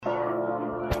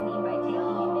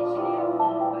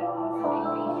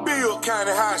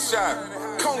County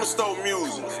Hotshot, Corner Store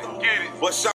Music. Get it.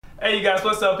 What's up? Hey you guys,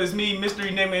 what's up? It's me,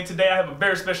 Mr.Enigma, and today I have a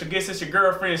very special guest. It's your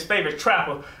girlfriend's favorite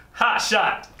trapper,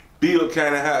 Hotshot. Bibb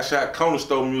County Hotshot, Corner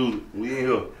Store Music. We in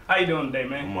here. How you doing today,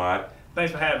 man? I'm alright.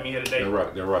 Thanks for having me here today.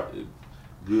 That's right.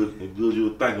 Good you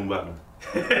were thinking about me.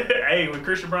 Hey, when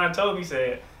Christian Brown told me, he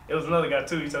said, it was another guy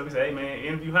too, he told me, hey man,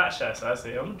 interview Hotshot. So I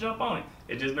said, I'm gonna jump on it.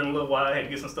 It just been a little while, I had to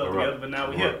get some stuff together, but now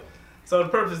we're here. So the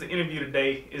purpose of the interview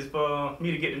today is for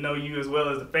me to get to know you as well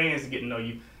as the fans to get to know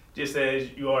you, just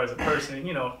as you are as a person,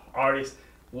 you know, artist,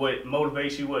 what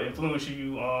motivates you, what influences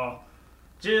you,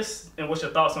 and what's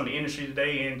your thoughts on the industry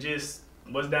today and just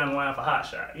what's down the line for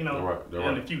Hotshot, you know,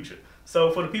 in the future.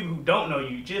 So for the people who don't know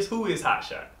you, just who is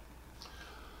Hotshot?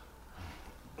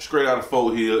 Straight out of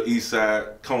Fort Hill, East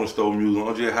Side, Corner Store Music.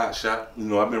 I'm just Hotshot. You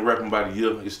know, I've been rapping about a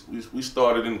year. We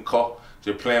started in the car,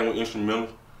 just playing with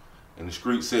instrumentals. And the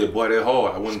street said, boy, that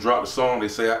hard. I went and dropped the song. They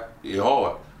say, it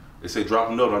hard. They say,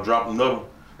 drop another one. I dropped another one.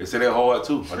 They say, that hard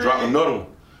too. I dropped another one.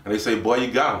 And they say, boy,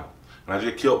 you got him. And I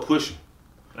just kept pushing.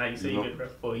 Now you say you've been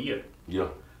rapping for a year. Yeah.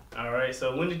 All right,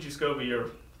 so when did you discover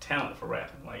your talent for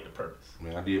rapping, like the purpose?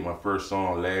 Man, I did my first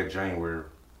song last January.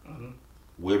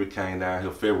 Webby came down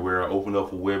here February. I opened up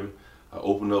for Webby. I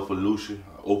opened up for Lucia.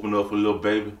 I opened up for Lil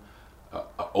Baby. I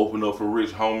opened up for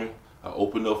Rich Homie. I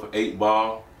opened up for 8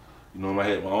 Ball. You know, I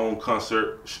had my own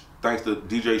concert, thanks to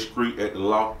DJ Street at the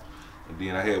Law. And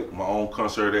then I had my own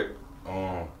concert at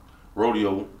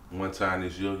Rodeo one time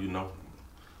this year, you know.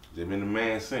 Just been the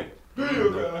man since.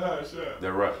 Bibb got a Hotshot.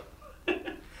 That's right.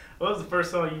 What was the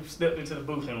first song you stepped into the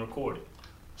booth and recorded?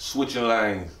 Switching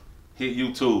Lanes, hit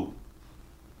YouTube.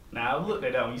 Now I looked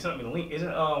at that one. You sent me the link. Isn't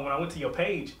when I went to your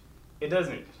page, it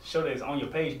doesn't show that it's on your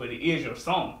page, but it is your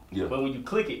song. Yeah. But when you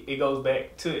click it, it goes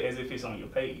back to it as if it's on your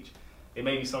page. It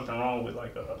may be something wrong with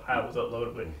like how it was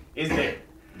uploaded, but it's there.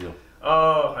 Yeah.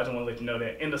 I just want to let you know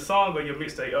that. In the song of your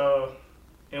mixtape,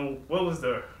 and what was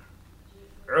the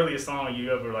earliest song you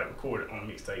ever like recorded on a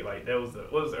mixtape? Like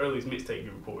what was the earliest mixtape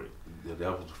you recorded? Yeah,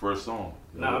 that was the first song.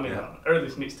 No, I mean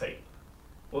earliest mixtape.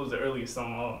 What was the earliest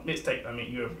song mixtape? I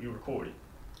mean you recorded.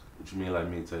 What you mean like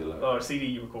mixtape? Like CD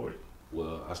you recorded.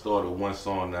 Well, I started with one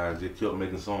song. Now I just kept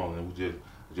making songs, and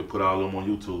I just put all of them on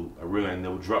YouTube. I really ain't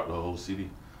never dropped the whole CD.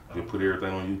 Just put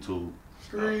everything on YouTube.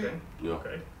 Okay. Yeah.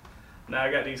 Okay. Now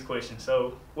I got these questions.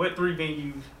 So, what 3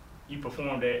 venues you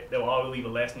performed at that will always leave a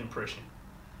lasting impression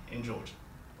in Georgia?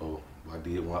 Oh, I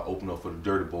did when I opened up for the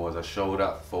Dirty Boys. I showed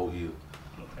out for Fort Hill.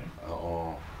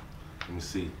 Okay. Let me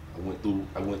see. I went through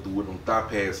with them thigh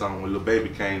pads song when Lil Baby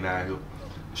came down here.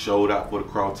 Showed out for the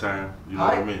crowd time. You know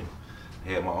what I mean?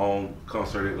 Had my own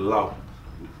concert at the Law.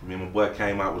 Me and my boy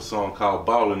came out with a song called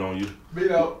Ballin' on You.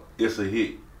 It's a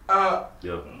hit.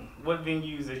 Yeah. What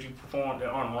venues that you performed that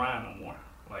aren't around no more,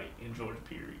 like in Georgia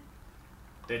period,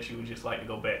 that you would just like to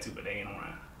go back to but they ain't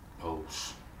around? Oh,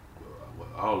 well,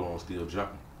 all of them still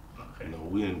jumping. Okay. You know,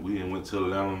 we went to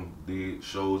Atlanta, did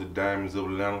shows at Diamonds of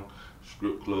Atlanta,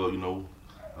 strip club, you know,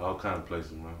 all kind of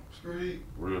places, man. Street.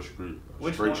 Real street.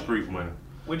 Which Straight one? street money.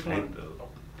 Which one?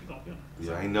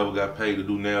 Yeah, I ain't never got paid to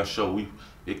do now show.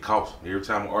 It costs. Every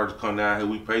time an artist come down here,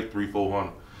 we pay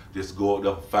 $300-400 just to go up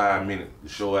there for 5 minutes to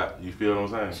show out. You feel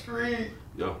what I'm saying? Street.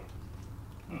 Yeah.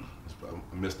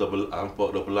 I messed up. I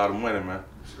fucked up a lot of money, man.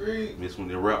 Street. Missed with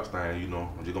the rap thing, you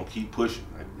know. I'm just gonna keep pushing.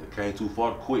 I came too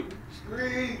far to quit.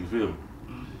 Street. You feel me?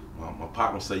 My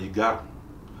partner say you got him.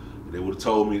 If they would have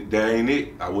told me that ain't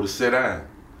it, I would have sat down.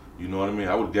 You know what I mean?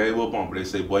 I would have gave up on. But they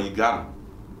say, boy, you got him.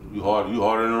 You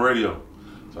harder than the radio.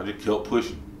 So I just kept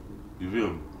pushing. You feel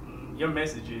me? Your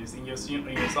messages and your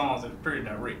songs are pretty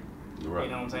direct. You're right.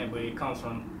 You know what I'm saying? But it comes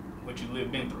from what you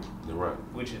been through. You're right.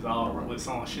 Which is all what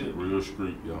songs should be. Real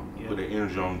street, yo. Yeah. Put that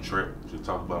energy on the track. Just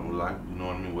talk about my life. You know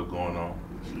what I mean? What's going on.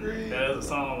 There's a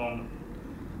song on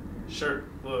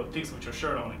shirt, well, pics with your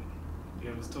shirt on it.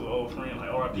 It was to an old friend, like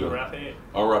R.I.P. Rap had.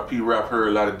 R.I.P. Rap heard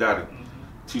a lot of Dottie.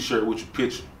 T-shirt with your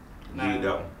picture. Now, did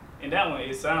that one. And that one,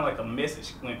 it sounded like a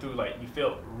message went through. Like you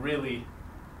felt really,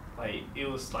 like it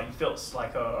was like you felt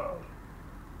like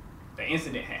the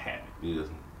incident had happened. Yes.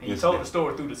 And you told the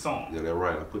story through the song. Yeah, that's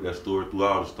right. I put that story through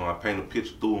all the song. I painted a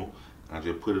picture through them, and I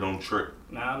just put it on the track.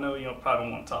 Now I know you probably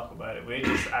don't want to talk about it, but it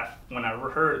just when I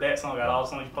heard that song, got all the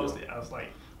songs you posted, I was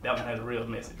like, that one has a real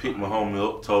message. Picked my homie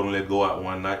up, told him let's go out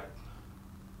one night,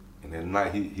 and that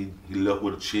night he left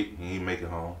with a chick. He ain't make it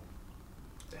home.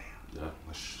 Damn. Yeah,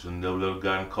 I should never let a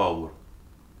guy in the car with him.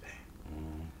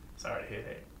 Damn. Sorry to hear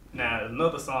that. Now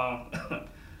another song,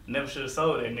 never should have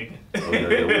sold that nigga. Oh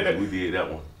yeah, we did that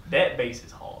one. That bass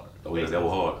is hard. Oh yeah, that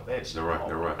was hard. That's right.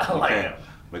 I like that.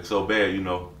 Make it so bad, you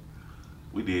know.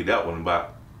 We did that one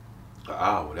about an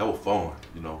hour. That was fun,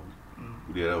 you know.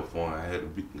 We did that was fun. I had the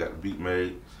beat, got the beat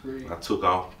made. I took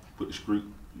off, put the street.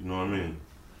 You know what I mean?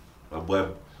 My boy,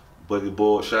 Buggy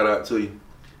Boy, shout out to you.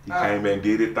 He came back and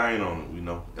did his thing on it. You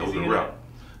know, that was a rap.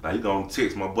 Now he going to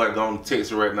text. My boy going to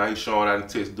text right now. He's showing out in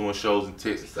Texas, doing shows in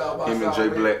Texas. Him and Jay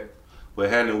Black. But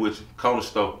happening with you, Corner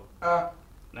Store. Now,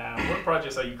 what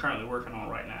projects are you currently working on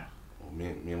right now? Oh, me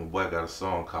and my boy got a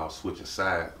song called Switching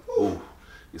Sides. Ooh,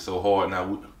 it's so hard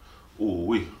now.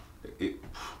 It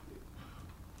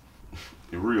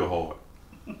real hard.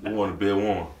 We want to be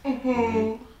one.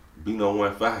 Bino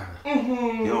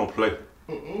 1-5. He don't play.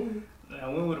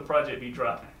 Now, when will the project be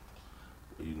dropping?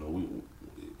 You know,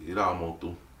 it almost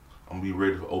through. I'm gonna be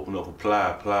ready to open up for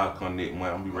Ply come next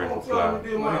month. I'm gonna be ready for Ply. Don't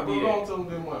tell them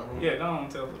this month, bro. Yeah, go on,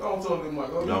 tell them. Don't tell them this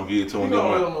month. You gonna get it to them this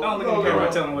month? Don't look at the camera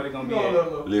and tell them where they're gonna be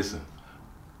at. Listen,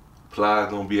 Ply's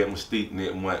gonna be at Mystique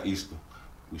next month, Easter.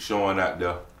 We showing out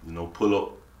there. You know, pull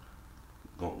up.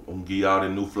 Gonna give y'all the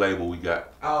new flavor we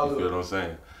got. You feel what I'm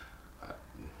saying?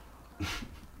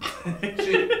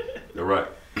 You're right.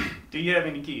 Do you have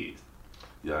any kids?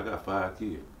 Yeah, I got 5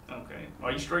 kids. Okay.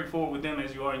 Are you straightforward with them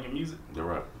as you are in your music? You're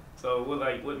right. So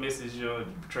what message you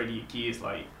portray to your kids?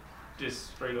 Like,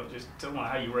 just straight up, just tell them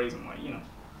how you raise them, like, you know.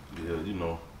 Yeah, you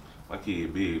know, my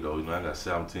kid big though. You know, I got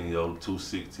 17-year-old, 2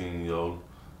 16-year-old.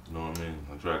 You know what I mean?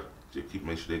 I try to just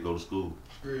make sure they go to school.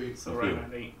 So right now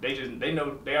they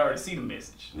know, they already see the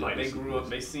message. Yeah, like they grew up,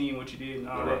 they seen what you did and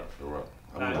all that. You're right.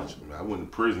 I went to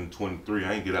prison 23.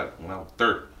 I ain't get out when I was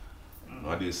 30. You know,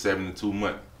 I did 72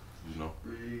 months. You know.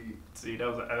 See, that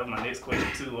was my next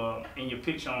question too. In your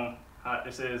picture on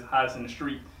it says "Hottest in the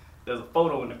Street," there's a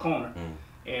photo in the corner,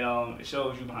 and it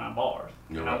shows you behind bars.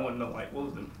 You're and right. I want to know, like, what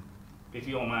was if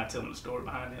you don't mind telling the story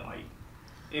behind it, like,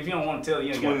 if you don't want to tell,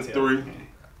 you ain't got to tell. 23.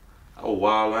 Oh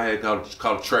wow, I had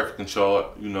caught a trafficking charge.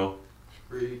 You know.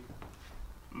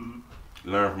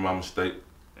 Learn from my mistake.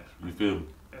 You feel me?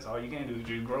 That's all you can do is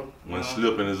just grow. When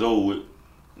slipping is over with.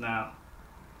 Now,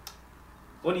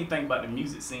 what do you think about the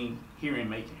music scene here in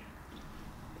Macon?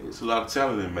 It's a lot of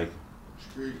talent in Macon.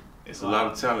 It's a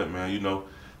lot of talent, man. You know,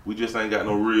 we just ain't got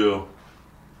no real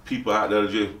people out there to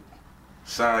just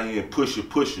sign you and push you.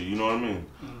 You know what I mean?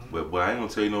 But I ain't gonna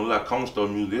tell you no lie. Corner Store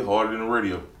music, it's harder than the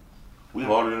radio. We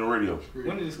harder than the radio.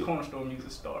 When did this Corner Store music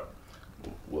start?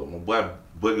 Well, my boy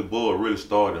Buggy Boy really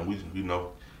started, and we, you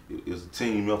know, it's a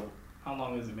team effort. How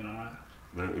long has it been around?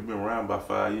 It's been around about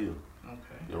 5 years.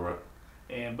 Okay. You're right.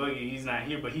 And Buggy, he's not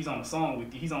here, but he's on the song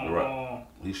with you. He's on. Right.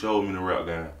 He showed me the rap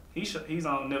game. He's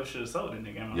on Never Should Have Sold It,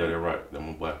 nigga. Yeah, they're right. That's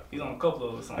my boy. He's on a couple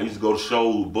of the songs. I used to go to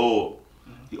shows with Boyd.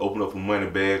 He opened up for Money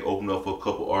Bag, opened up for a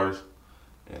couple artists,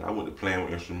 and I went to playing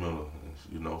with instrumental.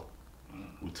 You know,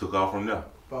 we took off from there.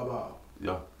 Bye-bye.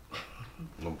 Yeah.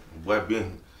 My boy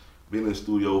been in the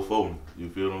studio for me. You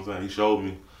feel what I'm saying? He showed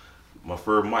me my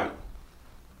first mic.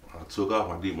 I took off.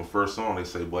 I did my first song. They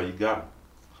say, boy, you got it.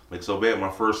 Make so bad.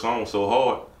 My first song was so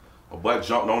hard. My boy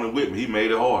jumped on it with me. He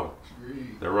made it harder.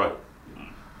 That's right.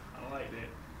 I like that.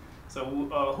 So,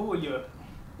 who are your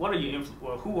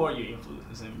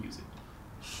influences in music?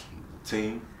 The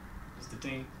team. It's the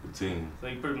team. The team. So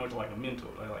you pretty much like a mentor,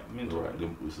 like mentor. Right.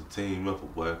 It's a team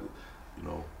effort, boy. You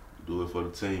know, do it for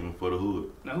the team and for the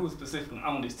hood. Now, who's specifically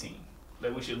on this team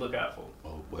that we should look out for?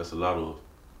 Oh, boy, it's a lot of us.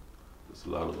 It's a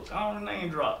lot of us. I don't name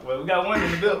drop. Well, we got one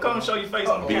in the bill. Come and show your face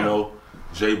on the camera. Bino,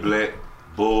 Jay Black,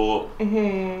 Boyd,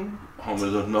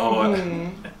 Homie Lil Nard.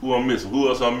 Who I'm missing? Who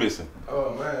else I'm missing?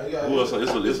 Oh man, who else?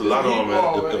 It's a lot of them,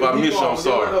 man. If I miss you, I'm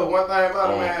sorry. One thing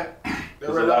about it, man.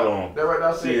 There's a lot on. They're right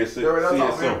now.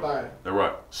 CSM. They're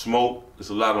right. Smoke. It's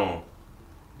a lot on.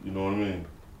 You know what I mean?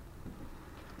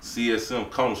 CSM,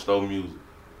 Corner Store music.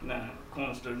 Nah,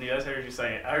 Corner Store. Yeah, I heard you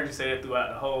say it. I heard you say it throughout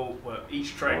the whole. Well,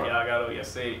 each track y'all got on. You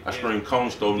say. I stream Corner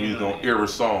Store music on every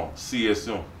song.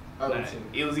 CSM. Nah,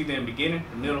 it was either in the beginning,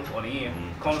 the middle, or the end.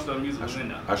 Corner Store music was in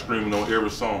there. I stream it on every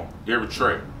song, every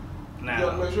track. Now, you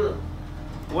gotta make sure.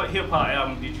 What hip hop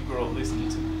album did you grow up listening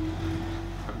to?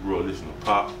 I grew up listening to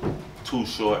Pop, Too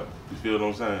Short. You feel what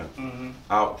I'm saying?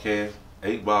 Outkast,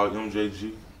 8 Ball, MJG.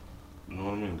 You know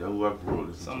what I mean? That's who I grew up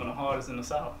listening to. Some of the hardest in the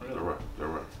South, really. They're right. They're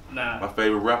right. Nah. My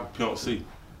favorite rapper, Pimp C.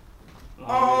 They're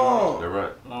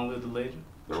right. Long live the legend.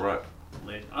 They're right.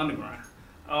 Legend. Underground.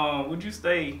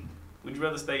 Would you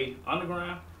rather stay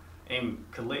underground and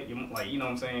collect your, like, you know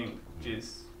what I'm saying?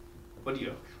 Just, what do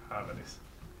you, how about this?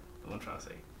 What I'm trying to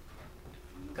say.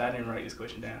 I didn't write this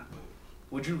question down.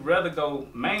 Would you rather go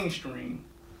mainstream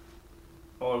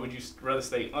or would you rather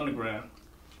stay underground?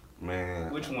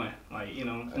 Man. Which one? Like, you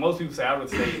know, most people say I would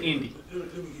stay indie. Let me get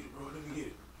it, bro. Let me get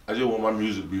it. I just want my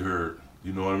music to be heard.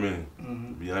 You know what I mean?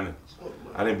 To be honest.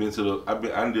 I done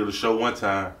did a show one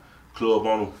time. Club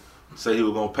on him, say he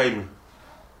was gonna pay me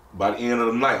by the end of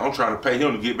the night, I'm trying to pay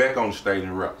him to get back on the stage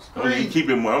and rap. I don't even keep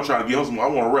him money. I'm trying to get him some. I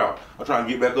want to rap. I'm trying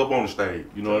to get back up on the stage.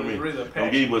 You know what I mean? Really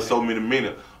I'm giving him so many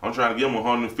minutes. I'm trying to give him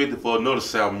 150 for another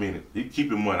 7 minutes. He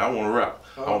keep him money. I want to rap.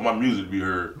 I want my music to be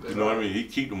heard. You know what I mean? He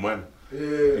keep the money. Yeah.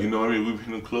 You know what I mean? We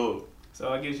been in the club. So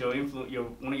I guess your influence,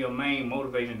 one of your main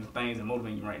motivating things that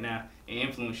motivate you right now and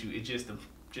influence you is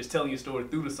just telling your story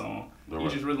through the song. You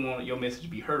just really want your message to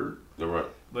be heard. That's right.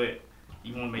 But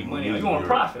you want to make money. You want to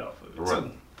profit off of it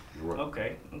too. Right.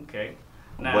 Okay.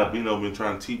 Now, Bino been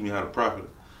trying to teach me how to profit.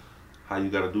 How you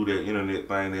got to do that internet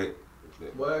thing. That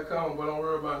boy, it come, but don't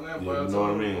worry about that. Yeah, you know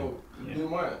what I mean? Get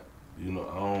mine. You know,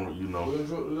 I don't. You know.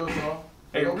 Little song.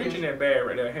 Hey, reaching that bag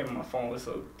right there. I have my phone. It's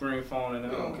a green phone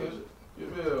and don't catch it. Yeah,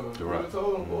 man. Right. I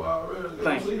told them, boy, already.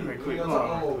 Thank you. Very quick.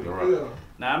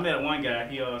 Now I met one guy.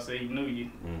 He said he knew you,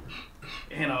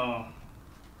 and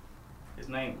his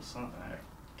name was something. I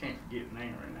can't forget the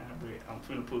name right now, but I'm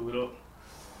finna pull it up.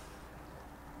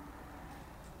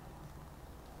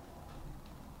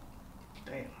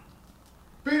 Damn.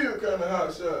 Bibb kind of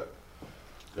hot shot.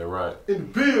 That's right. In the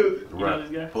building. You know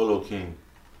this guy? Polo King.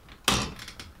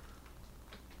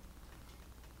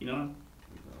 You know him?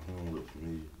 He don't look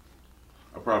familiar.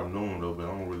 I probably know him though, but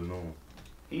I don't really know him.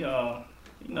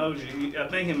 He knows you. I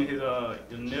think him and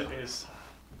his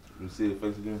Let me see his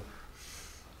face again.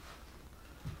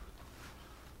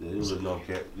 Yeah, he was a little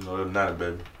cat. You know, they're not a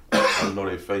baby. I don't know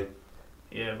they fake.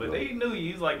 Yeah, but they knew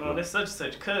you. He's like, oh, that's such and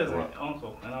such cousin,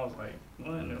 uncle. And I was like,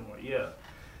 what? And they were like, yeah.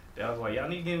 I was like, y'all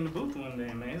need to get in the booth one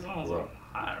day, man. His songs are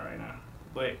hot right now.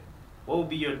 But what would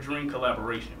be your dream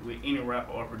collaboration with any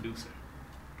rapper or producer?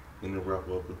 Any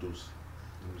rapper or producer.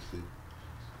 Let me see.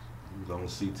 He's on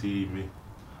CTE me.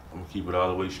 I'm gonna keep it all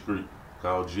the way street.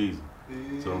 Call Jesus.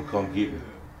 So I'm come get me.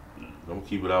 I'm gonna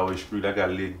keep it all the way street. I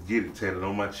gotta get it tatted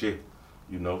on my chest.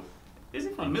 You know. Is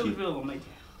he from Milledgeville or Macon?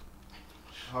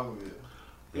 Hogville.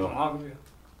 He from Hogville?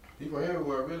 He from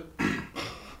everywhere, really.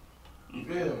 You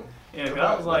feel me? Yeah, cause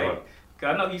I was like,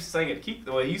 cause I know he used to sing at Keek,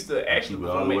 or he used to actually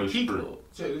perform at Keek.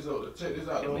 Check this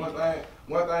out.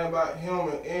 One thing about him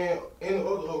and any other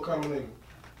old common nigga.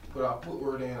 But I put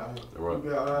word in out here. We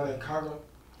be out there in Congo.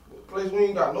 Place we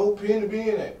ain't got no pen to be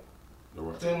in at.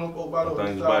 Telling them folk about the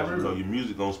thing about you know, your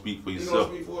music gonna speak for yourself.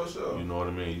 Gonna speak for itself. You know what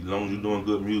I mean? As long as you're doing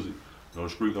good music, you know,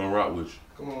 the street gonna rock with you.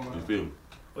 Come on, man. You feel me?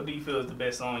 What do you feel is the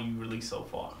best song you released so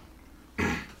far?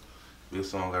 This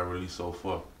song I released so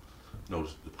far. You know,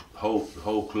 the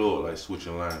whole club like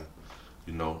switching line.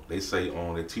 You know, they say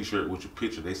on that T-shirt with your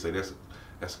picture, they say that's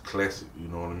a classic. You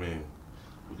know what I mean?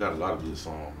 We got a lot of good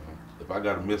songs, man. If I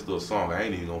got a messed up song, I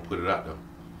ain't even gonna put it out there.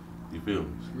 You feel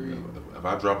me? If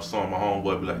I drop a song, my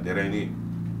homeboy be like, that ain't it.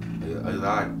 It's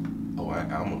alright. Oh, we're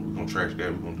gonna trash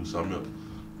that. We're gonna do something else.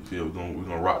 You feel? We're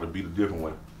gonna rock the beat a different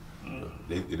way.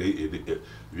 If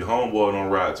your homeboy don't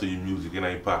ride to your music, it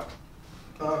ain't poppin'.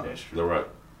 That's true. That's right.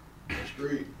 That's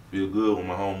street. Feel good when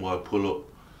my homeboy pull up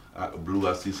out the blue.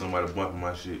 I see somebody bumping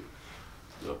my shit.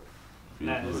 So,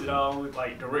 now, is it all with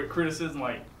like direct criticism?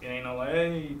 Like it ain't no like,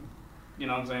 hey, you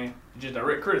know what I'm saying? Just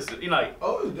direct criticism. You know, like,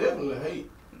 oh, it's definitely hate.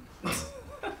 It's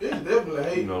definitely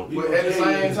hate. You know, but at the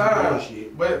same time,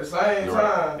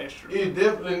 it's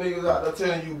definitely niggas out there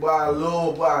telling you buy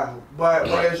love, buy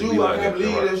as you. I can't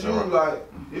believe that's you. Like,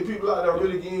 if people out there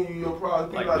really giving you your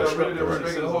product, people out there really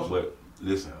respecting the hustle. But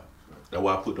listen, that's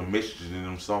why I put the messages in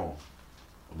them songs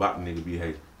about the nigga be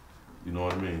hating. You know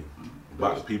what I mean?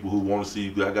 About the people who want to see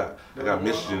you. I got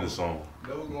messages in the song. I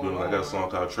got a song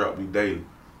called Trap Be Daily.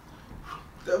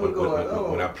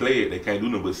 When I play it, they can't do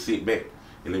nothing but sit back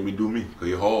and let me do me, cause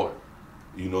it's hard.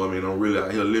 You know what I mean? I'm really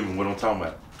out here living what I'm talking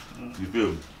about. You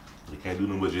feel me? They can't do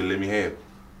nothing but just let me have it.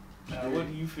 Now, what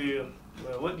do you feel?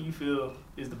 Well, what do you feel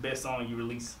is the best song you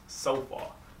released so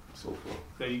far? So far.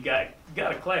 Cause you got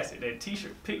a classic. That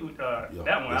T-shirt, that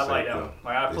one I like that one.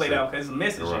 Like I play that one cause it's a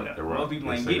message in there. Most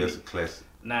people ain't get it. That's a classic.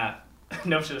 Nah,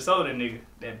 never should have sold that nigga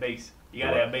that bass. You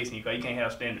gotta have bass in your car. You can't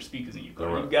have standard speakers in your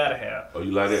car. You gotta have. Oh,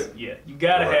 you like that? Yeah, you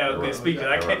gotta have good speakers.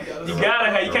 You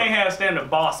can't have standard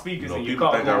boss speakers in your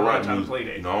car. People think I write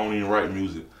music. You know, I don't even write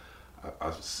music.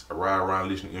 I ride around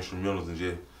listening to instrumentals and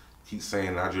just keep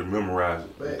saying it. I just memorize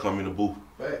it. Come in the booth,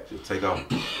 just take off.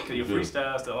 Cause your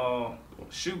freestyles to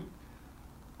shoot.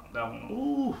 That one.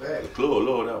 Ooh, the club,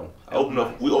 Lord, that one. I opened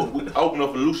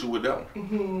up for Lucia with that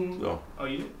one. So, oh,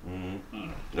 you did?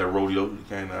 That rodeo, you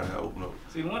came out here, I opened up.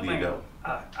 See, one thing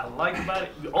I like about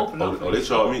it, you open up. They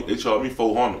charged me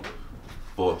 $400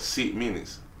 for 6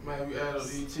 minutes. Man, you add up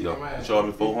these tickets, man. They charged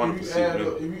me $400 for 6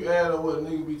 minutes. If you add up what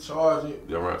nigga be charging,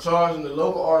 right. Charging the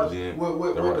local artists,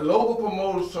 what the local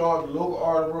promoters charge the local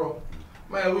artist, bro.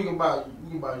 Man, we can buy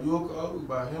you a car, we can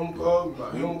buy him a car, we can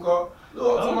buy him a car.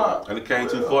 Look, come on. And it came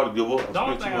too far to give up. The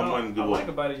only thing I money to give like up.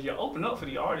 about it is you open up for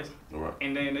the artists, Right.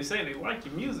 and then they say they like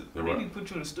your music. They Right. need to put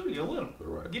you in the studio with them.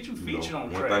 Right. Get you featured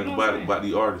on one track. thing about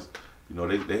the artists, you know,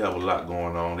 they have a lot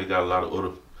going on. They got a lot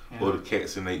of other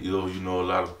cats in their ear. You know, a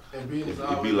lot of it be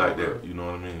like that. You know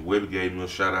what I mean? Webby gave me a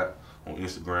shout out on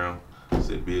Instagram.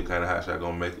 Said Bibb kind of Hotshot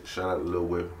gonna make it. Shout out to Lil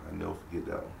Webby. I never forget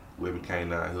that one. Webby came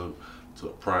down here to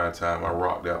a prime time. I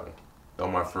rocked that one. That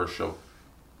was my first show.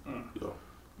 Yo.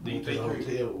 Do you think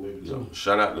Yo.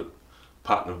 Shout out to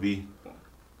Partner V,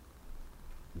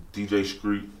 DJ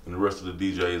Screet, and the rest of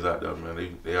the DJs out there,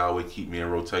 man. They always keep me in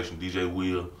rotation. DJ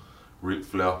Will, Rick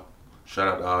Flair. Shout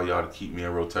out to all y'all to keep me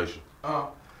in rotation.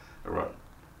 All right.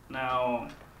 Now,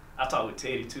 I talked with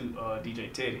Teddy too,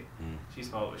 DJ Teddy. She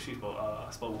spoke with her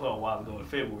a while ago in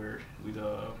February. We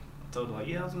told her like,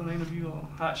 yeah, I was gonna interview on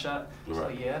Hotshot. She's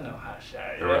like, yeah, I know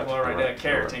Hotshot. That boy right there,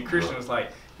 character. And Christian was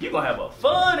like, you gonna have a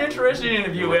fun, interesting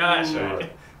interview with Hotshot.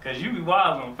 Cause you be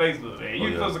wild on Facebook, man.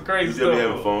 You put some crazy stuff. You just be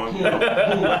having fun.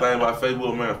 The thing about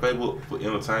Facebook, man, Facebook for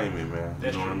entertainment, man.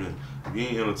 You know what I mean? If you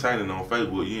ain't entertaining on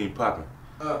Facebook, you ain't popping.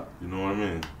 You know what I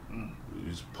mean? You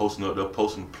just posting up there,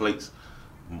 posting plates.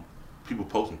 People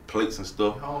posting plates and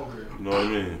stuff. You know what I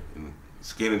mean? And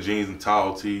skinny jeans and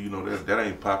tall tee, you know, that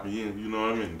ain't popping. You know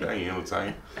what I mean? That ain't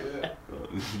entertaining.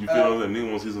 You feel what I'm saying? Niggas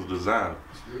want to see some designer.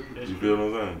 You feel what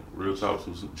I'm saying? Real talk,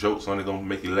 some jokes on it gonna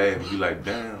make you laugh and be like,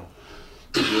 damn.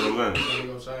 You feel what I'm saying? They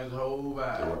gonna change the whole vibe.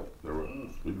 That's right.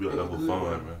 We be out there for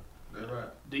fun, man. That's right.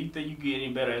 Do you think you get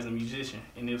any better as a musician?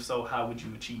 And if so, how would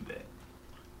you achieve that?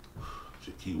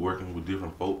 Just keep working with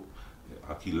different folk.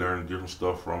 I keep learning different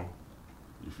stuff from them.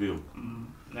 You feel me?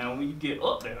 Now, when you get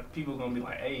up there, people gonna be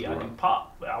like, "Hey, I do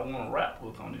pop, but I want to rap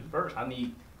hook on this verse. I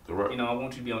need, you know, I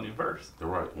want you to be on this verse."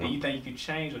 And you think you could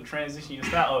change or transition your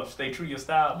style, or stay true to your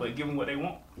style, but give them what they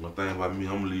want? One thing about me,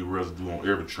 I'm gonna leave residue on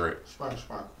every track. Spark.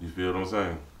 You feel what I'm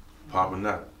saying? Pop or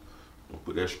not, I'm gonna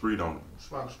put that street on it.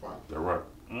 Spark. That's right.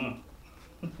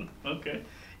 Okay.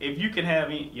 If you could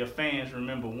have your fans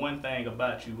remember one thing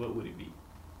about you, what would it be?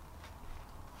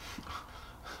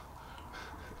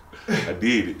 I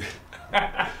did it.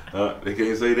 They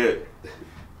can't say that.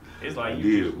 It's like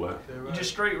you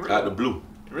just straight real. Out the blue.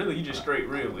 Really, you just straight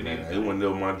real with it. It wasn't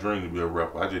never my dream to be a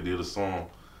rapper. I just did a song.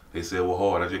 They said, well,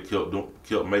 hard. I just kept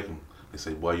making them. They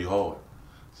say, boy, you hard.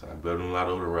 So I'm better than a lot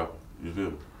of other rappers. You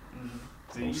feel me?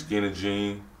 No skinny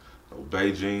jean, no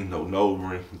bay jean, no nose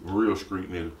ring. Real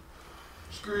street nigga.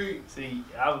 Street. See,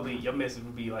 I believe your message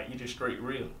would be like, you just straight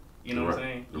real. You know what I'm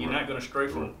saying? You're not gonna stray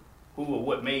from who or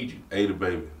what made you. Ada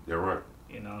baby, they're right.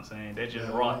 You know what I'm saying? That's just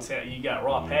raw talent. You got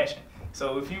raw passion.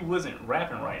 So if you wasn't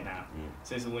rapping right now,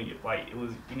 since when you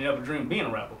you never dreamed of being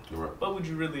a rapper. What would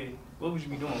you be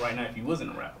doing right now if you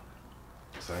wasn't a rapper?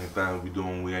 Same thing we doing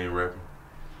when we ain't rapping.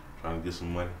 Trying to get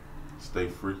some money, stay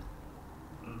free.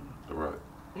 All right.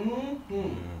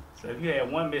 So if you had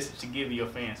one message to give your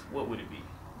fans, what would it be?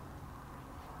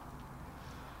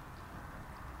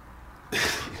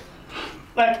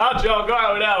 Like, how'd y'all go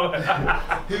out with that one?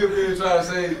 He'll be trying to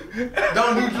say,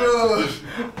 don't do drugs.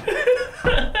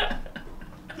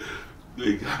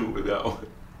 They got me with that one.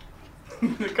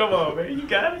 Come on, man. You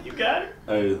got it.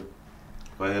 Hey, if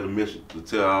I had a mission to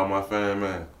tell all my fans,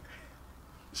 man,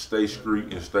 stay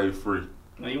street and stay free.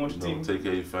 Now you want your team? Take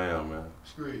care of your fam, man.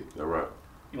 Street. That's right.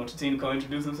 You want your team to come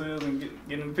introduce themselves and get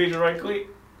in the picture right quick?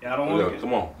 Yeah, I don't want to.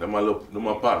 Come on, that's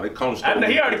my partner. They come I know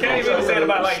he already came in and said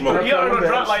about like he already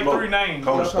dropped like 3 names.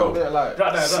 Drop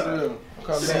that.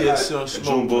 CSM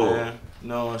Smoke, man. You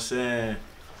know what I'm saying?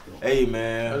 Hey,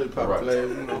 man.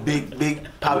 Big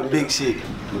poppin' big shit.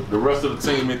 The rest of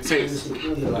the team in Texas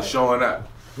is showing out.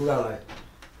 Who got like?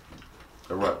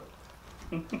 All right.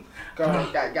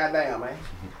 Goddamn, man.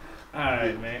 All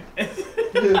right, man.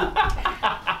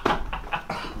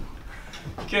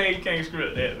 You can't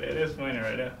script that, man. That's funny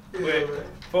right there. But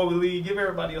before we leave, give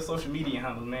everybody your social media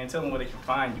handles, man. Tell them where they can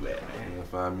find you at, man. You can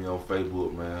find me on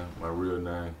Facebook, man. My real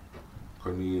name,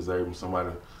 Cornelius Abram.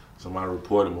 Somebody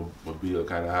reported my Bibb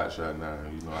kind of Hotshot now.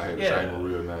 You know, I had to change my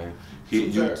real name.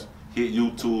 Hit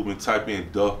YouTube and type in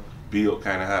the Bibb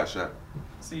kind of Hotshot.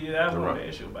 See, I wanted to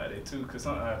ask you about it too, cause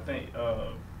I think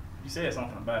you said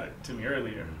something about it to me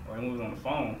earlier, like when we was on the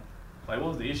phone. Like, what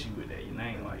was the issue with that? Your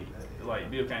name,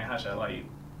 like Bibb kind of Hotshot. Like,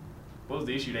 what was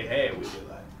the issue they had with it?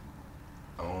 Like,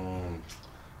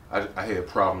 I had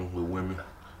problems with women.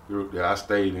 I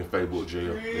stayed in Facebook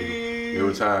jail.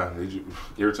 Every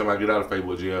time I get out of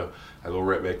Facebook jail, I go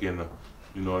right back in there.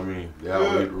 You know what I mean? They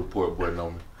always hit the report button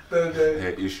on me. I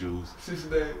had issues. 6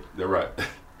 days. They're right.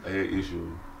 I had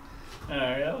issues.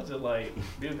 Alright, I was just like,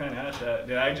 Bibb kind of Hotshot.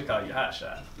 Then I just call you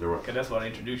Hotshot. They're right. Cause that's what I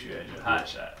introduced you as, your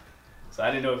Hotshot. So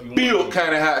I didn't know if you Bibb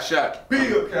kind of hot shot.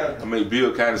 Bibb kind of. I make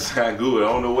Bibb kind of sound good. I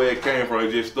don't know where it came from.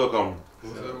 It just stuck on me.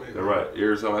 That's right.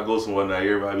 Every time I go somewhere now,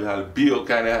 everybody be hollering Bibb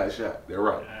kind of hot shot. That's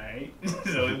right. Alright.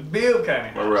 So it's Bibb kind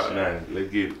of hot All right, shot. now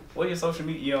let's get it. What your social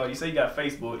media? You say you got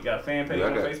Facebook. You got a fan page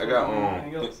on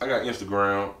Facebook. I got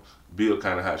Instagram. Bibb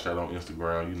kind of hot shot on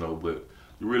Instagram. You know, but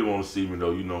you really want to see me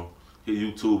though. You know, hit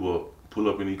YouTube or pull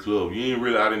up in any club. You ain't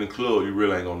really out in the club. You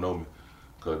really ain't gonna know me.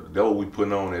 Cause that's what we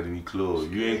putting on at any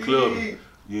club. You ain't clubbing.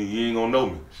 You ain't gonna know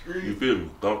me. You feel me?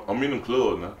 I'm in them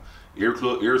clubs now.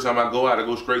 Every time I go out, I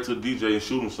go straight to the DJ and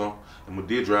shoot him something. And my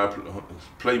DJ drive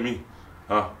play me.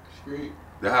 Huh?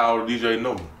 That's how all the DJ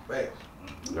know me. Back.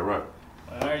 That's right.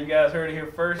 Alright, you guys heard it here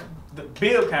first. The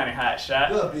Bibb kind of hot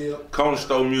shot. Love Bibb. Corner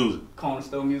Store Music. Corner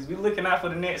Store Music. We looking out for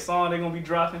the next song they're gonna be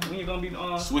dropping. When you gonna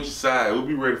be Switch aside. We'll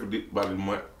be ready for by the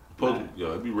month. Yeah,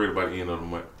 it'll be ready by the end of the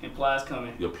month. And Plies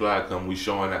coming. Your Ply coming. We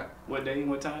showing out. What day?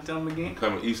 What time? Tell them again.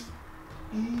 Coming Easter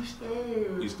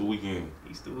weekend.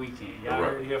 Easter weekend. Y'all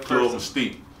right. heard it here Club first.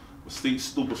 Mystique. Mystique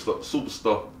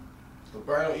superstar.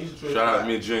 Shout out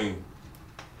me, Jean.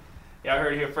 Y'all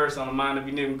heard it here first on the Mind of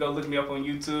Enigma. Go look me up on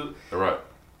YouTube. All right.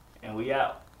 And we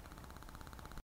out.